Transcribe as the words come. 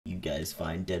guys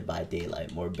find Dead by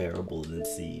Daylight more bearable than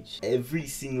Siege? Every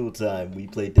single time we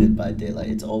play Dead by Daylight,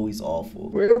 it's always awful.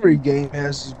 Well, every game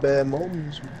has its bad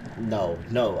moments. No,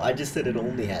 I just said it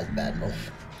only has bad moments.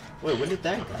 Wait, when did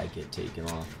that guy get taken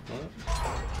off? What?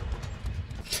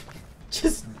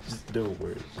 Just no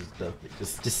words, just nothing,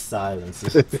 just silence.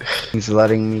 He's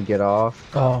letting me get off.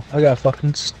 Oh, I got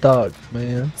fucking stuck,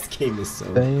 man. This game is so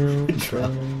Damn.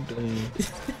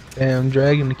 Damn,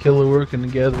 Dragon and the Killer working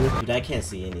together. Dude, I can't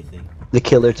see anything. The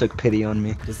killer took pity on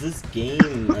me. Does this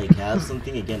game like have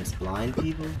something against blind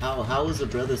people? How is a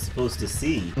brother supposed to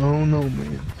see? I don't know,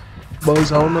 man.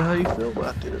 Buzz, I don't know how you feel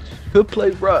about this. Could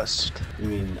play Rust. I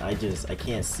mean, I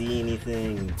can't see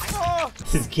anything.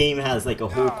 This game has like a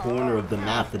whole corner of the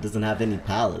map that doesn't have any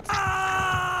pallets.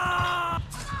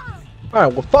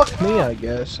 Alright, well fuck me, I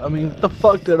guess. I mean, what the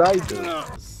fuck did I do?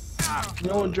 You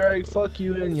know what, Drag? Fuck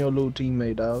you and your little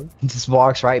teammate, dog. He just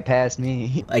walks right past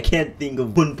me. I can't think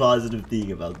of one positive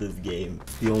thing about this game.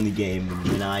 It's the only game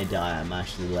when I die, I'm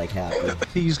actually like happy.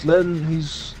 He's letting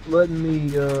me,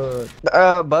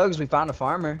 Bugs, we found a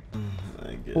farmer.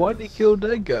 I guess. Why'd he kill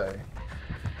that guy?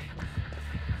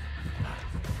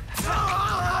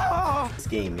 This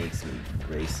game makes me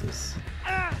racist.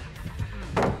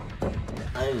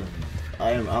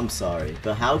 I'm sorry,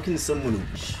 but how can someone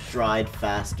stride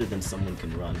faster than someone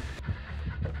can run?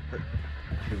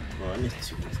 Run into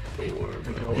this door,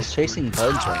 bro. He's chasing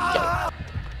bugs right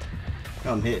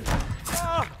now. I'm hit.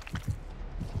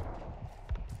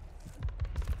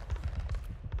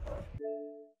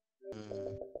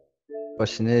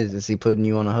 Question is he putting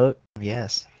you on a hook?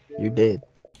 Yes, you did.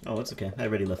 Oh, it's okay. I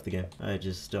already left the game. I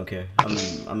just don't care.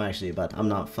 I'm actually I'm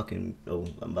not fucking. Oh,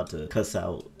 I'm about to cuss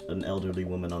out an elderly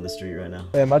woman on the street right now.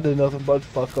 Damn, I did nothing but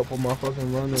fuck up on my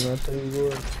fucking running, I tell you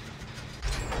what.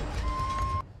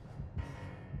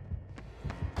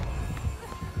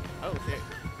 Oh shit.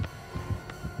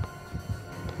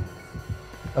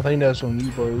 I think that's on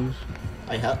you, bros.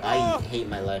 I hate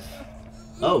my life.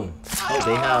 Oh,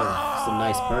 they have some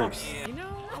nice perks. You know,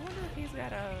 I wonder if he's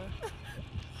got a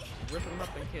rip him up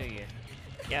and kill you.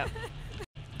 Yep.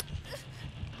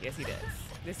 Yes, he does.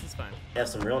 This is fun. They have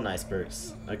some real nice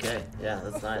perks. Okay, yeah,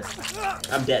 that's nice.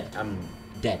 I'm dead. I'm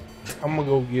dead. I'm gonna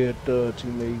go get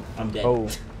teammate. I'm dead. Oh.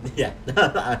 Yeah.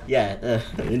 Yeah.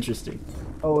 Interesting.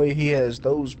 Oh wait, he has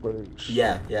those perks.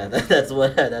 Yeah. That's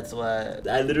why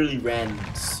I literally ran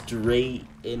straight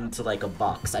into like a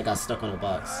box. I got stuck on a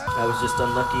box. I was just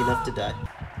unlucky enough to die.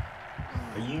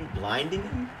 Are you blinding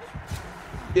him?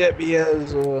 Yep, he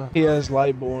has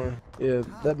Lightborn. Yeah,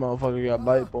 that motherfucker got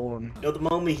Lightborn. You know, the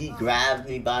moment he grabbed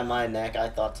me by my neck, I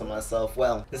thought to myself,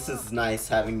 well, this is nice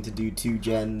having to do 2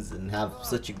 gens and have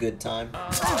such a good time.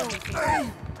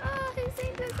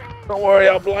 Don't worry,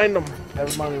 I'll blind him.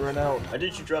 Everybody run out. Why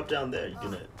did you drop down there? You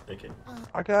gonna... Okay.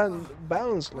 I got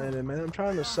balance landed, man. I'm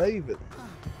trying to save it.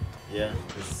 Yeah.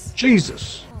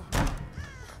 Jesus.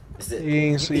 Is it... He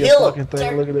ain't see a Heal fucking thing.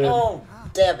 Dirk. Look at that. Oh,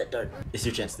 damn it, Dirk. It's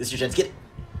your chance. This is your chance. Get it.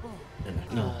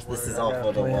 No, this is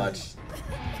awful to watch.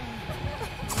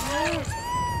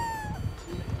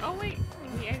 Oh wait,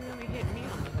 he accidentally hit me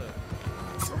on the hook.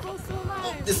 We're both still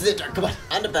alive. This is it, Dirk. Come on.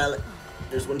 On the ballot.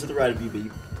 There's one to the right of you, but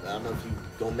I don't know if you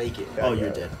gonna make it. Oh,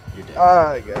 you're dead. You're dead.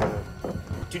 I got it.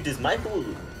 Dude, does Michael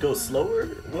go slower?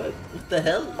 What? What the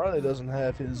hell? Probably doesn't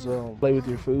have his play with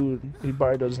your food. He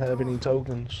probably doesn't have any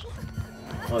tokens.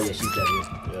 Oh yeah, she's dead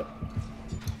here.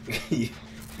 Yeah.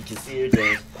 you can see her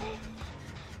dead.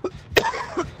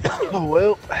 Oh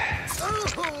well.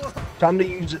 Time to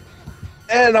use it.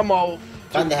 And I'm off.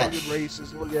 Find the hatch.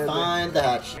 Races. Look at Find the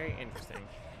hatch. Very interesting.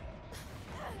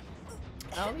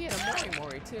 Oh, he had a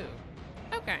Mori too.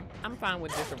 Okay, I'm fine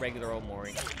with just a regular old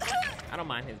Mori. I don't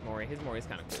mind his Mori. His Mori's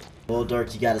kind of cool. Well,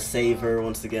 Dark, you gotta save her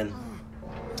once again.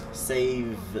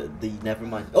 Save the... Never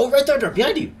mind. Oh, right there, Dark,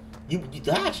 behind you! You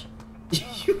the hatch!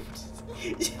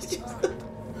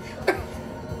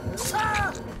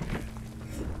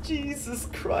 Jesus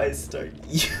Christ, Dark.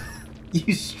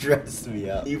 You stressed me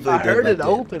out. I heard it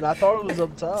open. I thought it was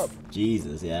up top.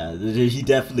 Jesus, yeah. He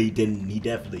definitely didn't. He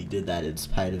definitely did that in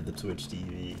spite of the Twitch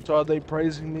TV. So are they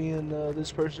praising me in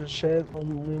this person's chat? What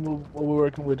we're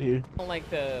working with here? I don't like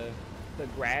the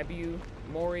grab you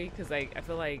Mori, because like I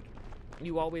feel like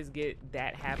you always get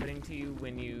that happening to you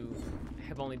when you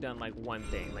have only done like one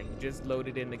thing. Like you just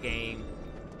loaded in the game.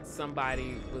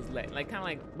 Somebody was like kind of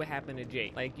like what happened to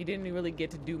Jake. Like you didn't really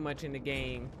get to do much in the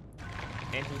game.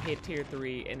 And he hit tier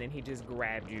 3, and then he just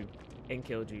grabbed you and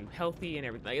killed you, healthy and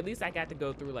everything. Like, at least I got to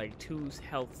go through like 2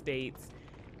 health states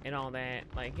and all that.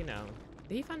 Like, you know,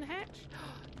 did he find the hatch?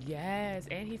 Yes,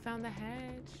 and he found the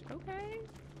hatch. Okay,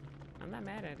 I'm not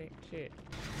mad at it. Shit.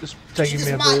 It's taking Jesus,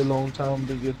 me a my- very long time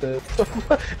to get that.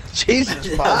 Jesus,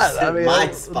 That fine. was I mean, my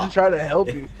I'm spot. just trying to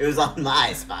help you. It was on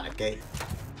my spot, okay?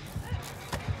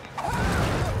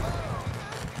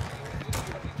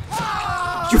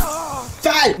 You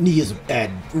fat Nia's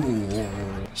bad. Ooh.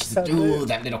 She's, ooh,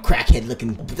 that little crackhead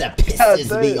looking. That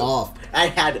pisses me off. I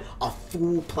had a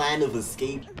full plan of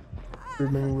escape.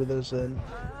 Remember where this at?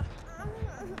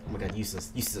 Oh my god,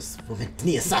 useless woman.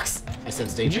 Nia sucks. I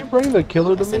sense Did danger. you bring the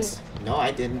killer to I me? sense. No,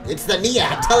 I didn't. It's the Nia.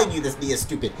 I'm telling you, this Nia's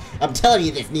stupid. I'm telling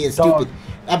you, this Nia's Dog. stupid.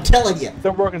 I'm telling you.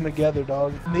 They're working together,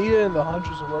 dog. Nia and the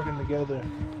Huntress are working together.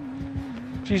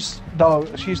 She's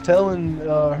telling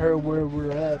her where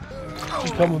we're at.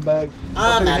 She's coming back. I'm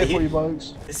I'll outta take it here. for you,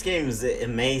 Bugs. This game is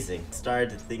amazing.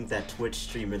 Started to think that Twitch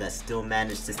streamer that still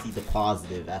managed to see the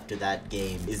positive after that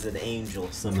game is an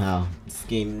angel somehow.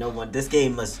 This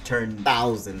game must turn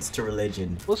thousands to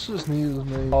religion. What's this Nia's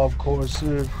name? Oh, of course,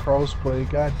 they're crossplay.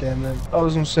 God damn it. I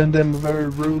was gonna send them a very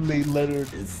rudely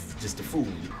lettered. It's just a fool.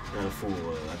 Not a fool,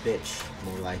 a bitch.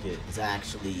 More like it. It's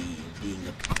actually being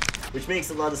a... Which makes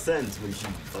a lot of sense when she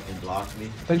fucking blocked me.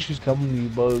 I think she's coming to you,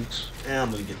 Bugs. Yeah,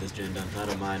 I'm gonna get this gen done. I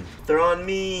don't mind. If they're on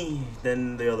me,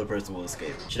 then the other person will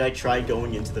escape. Should I try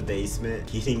going into the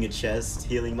basement, getting a chest,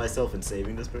 healing myself, and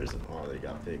saving this person? Oh, they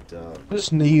got picked up.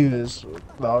 This Nia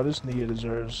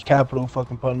deserves capital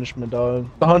fucking punishment, dog.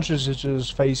 The Huntress is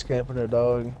just face camping her,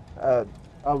 dog.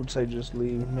 I would say just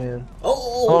leave, man.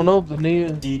 Oh! I don't know, the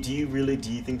Nia. Do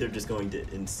you think they're just going to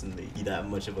instantly be that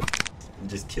much of a and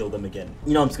just kill them again?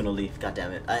 You know I'm just gonna leave. God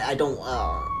damn it. I don't.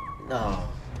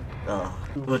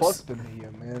 Fuck the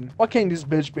Nia, man. Why can't this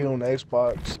bitch be on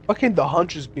Xbox? Why can't the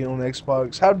Huntress be on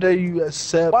Xbox? How dare you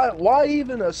accept? Why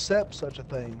even accept such a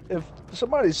thing? If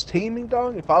somebody's teaming,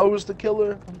 dog, if I was the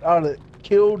killer, I'd have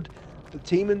killed the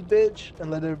teaming bitch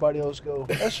and let everybody else go.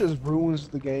 That just ruins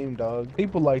the game, dog.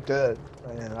 People like that,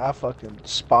 man, I fucking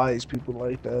despise people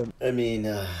like that. I mean,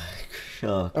 I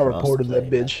reported that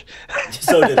bitch.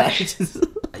 So did I.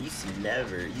 I used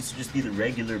to just be the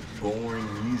regular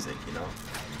boring music, you know?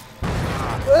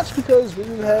 That's because we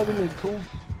didn't have any cool.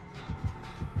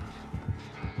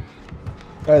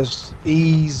 That's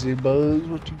easy, Buzz.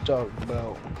 What you talking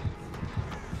about?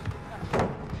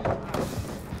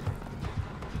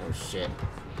 Oh shit.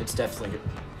 It's definitely...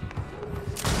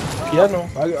 Yeah, no,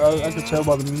 I could tell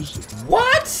by the music.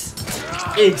 What?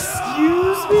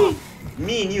 Excuse me?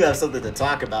 Me and you have something to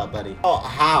talk about, buddy. Oh,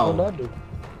 how? What did I do?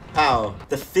 How?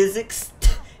 The physics?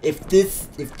 If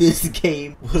this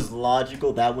game was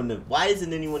logical, that wouldn't have... Why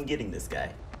isn't anyone getting this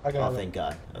guy? I got Oh, it. thank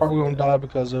God. Probably gonna die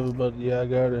because of it, but yeah, I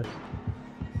got it.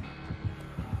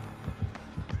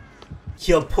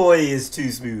 Your boy is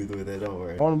too smooth with it, don't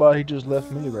worry. One about he just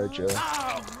left me right, Joe.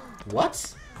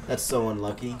 What? That's so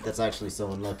unlucky. That's actually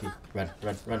so unlucky. Run,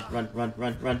 run, run, run, run,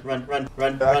 run, run, run, run,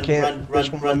 run, I run, can't. run, This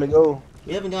run, one let me run. go.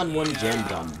 We haven't gotten one gen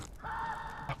done.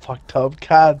 I fucked up.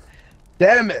 God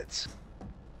damn it!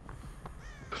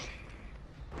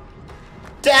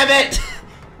 Damn it!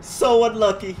 So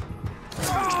unlucky.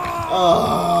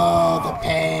 Oh, the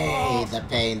pain, the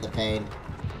pain, the pain.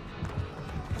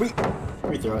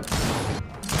 Rethrow it.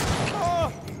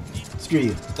 Screw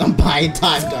you. I'm buying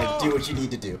time, dog. Do what you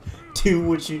need to do. Do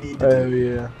what you need to Oh do.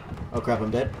 yeah. Oh crap,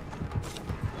 I'm dead.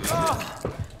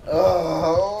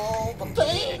 Oh, the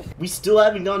pain. We still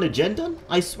haven't gotten a gen done?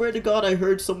 I swear to God, I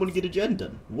heard someone get a gen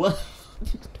done. What?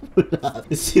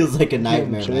 This feels like a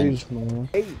nightmare, man. Jeez, man.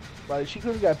 Hey, like she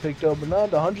could have got picked up, but now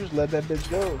the Huntress let that bitch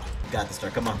go. Got this,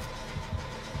 start. Come on.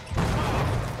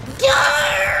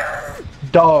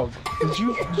 Dog, did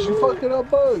you fuck it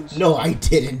up, Bugs? No, I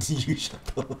didn't. You shut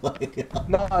the fuck up.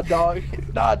 Nah, dog.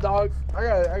 Nah, dog.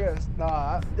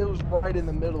 Nah, it was right in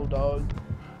the middle, dog.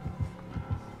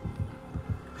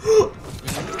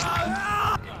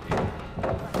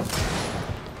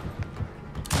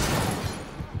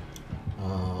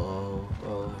 Oh.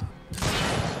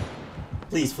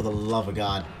 Please, for the love of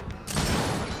God.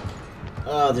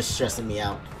 Oh, this is stressing me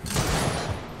out.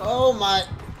 Oh my.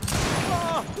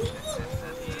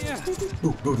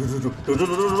 Oh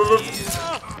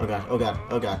God, oh God,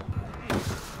 oh God.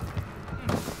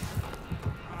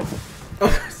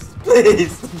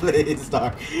 Please,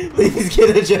 Star. Please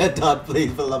get a jet done, please,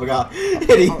 for the love of God.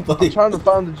 Anybody. I'm trying to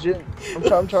find the jet.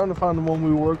 I'm trying to find the one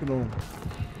we were working on.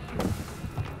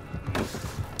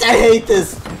 I hate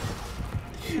this.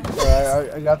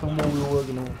 Alright, I got the one we were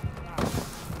working on.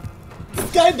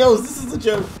 This guy knows this is a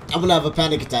joke. I'm gonna have a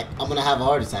panic attack. I'm gonna have a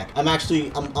heart attack. I'm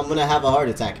gonna have a heart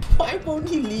attack. Why won't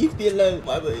he leave me alone?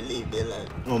 Why won't he leave me alone?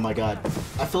 Oh my God.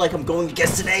 I feel like I'm going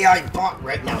against an AI bot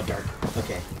right now, Dark.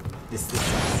 Okay. This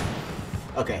sucks.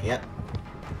 Okay, yep.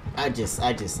 I just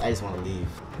wanna leave.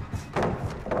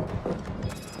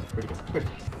 Where'd he go? Where'd he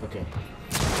go? Okay.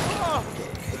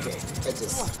 Okay. It's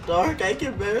just dark. I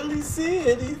can barely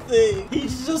see anything.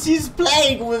 He's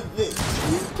playing with me.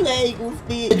 He's playing with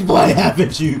me. Why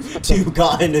haven't you two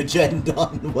gotten a gen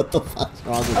done? What the fuck's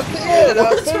wrong with you?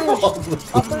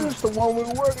 I finished the one we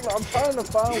were working on. I'm trying to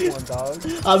find one, dog.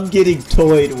 I'm getting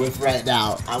toyed with right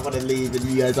now. I want to leave and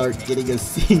you guys aren't getting a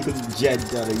single gen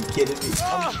done. Are you kidding me?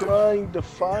 I'm trying to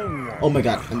find one. Oh my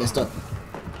god, I messed up.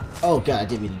 Oh god, I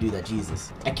didn't mean to do that,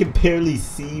 Jesus. I can barely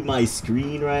see my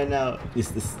screen right now.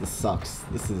 This sucks.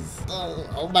 This is...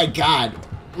 Oh my god.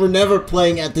 We're never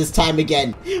playing at this time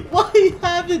again. Why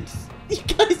haven't... You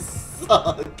guys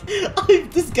suck.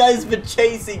 This guy's been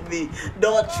chasing me.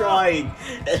 Not trying.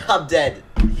 And I'm dead.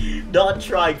 Not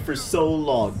trying for so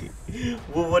long.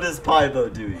 Well, what is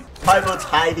Pybo doing? Pybo's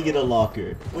hiding in a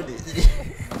locker. What is...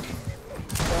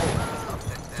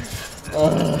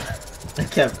 I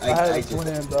can't. I just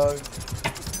win, dog.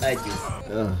 I just.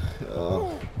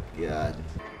 Oh God.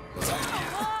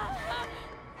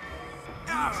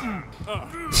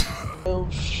 Oh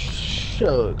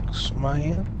shucks,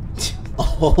 man.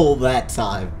 All that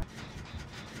time.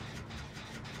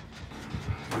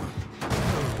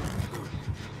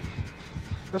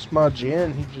 That's my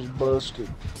gen. He just busted.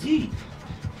 Gee,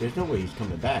 there's no way he's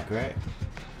coming back, right?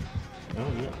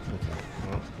 Oh yeah. Okay.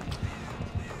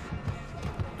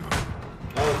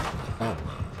 Well.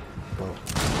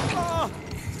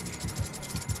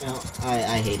 Well,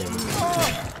 I hate him.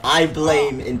 I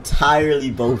blame entirely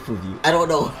both of you. I don't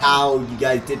know how you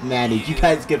guys did manage. You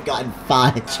guys could have gotten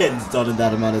 5 gens done in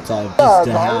that amount of time. Just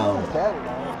to how.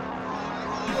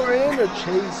 You were in a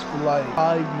chase for like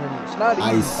 5 minutes. Not even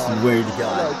I 5 swear minutes. to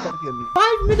God. Like fucking...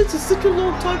 5 minutes is such a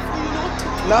long time for you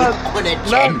not to on a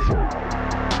gen.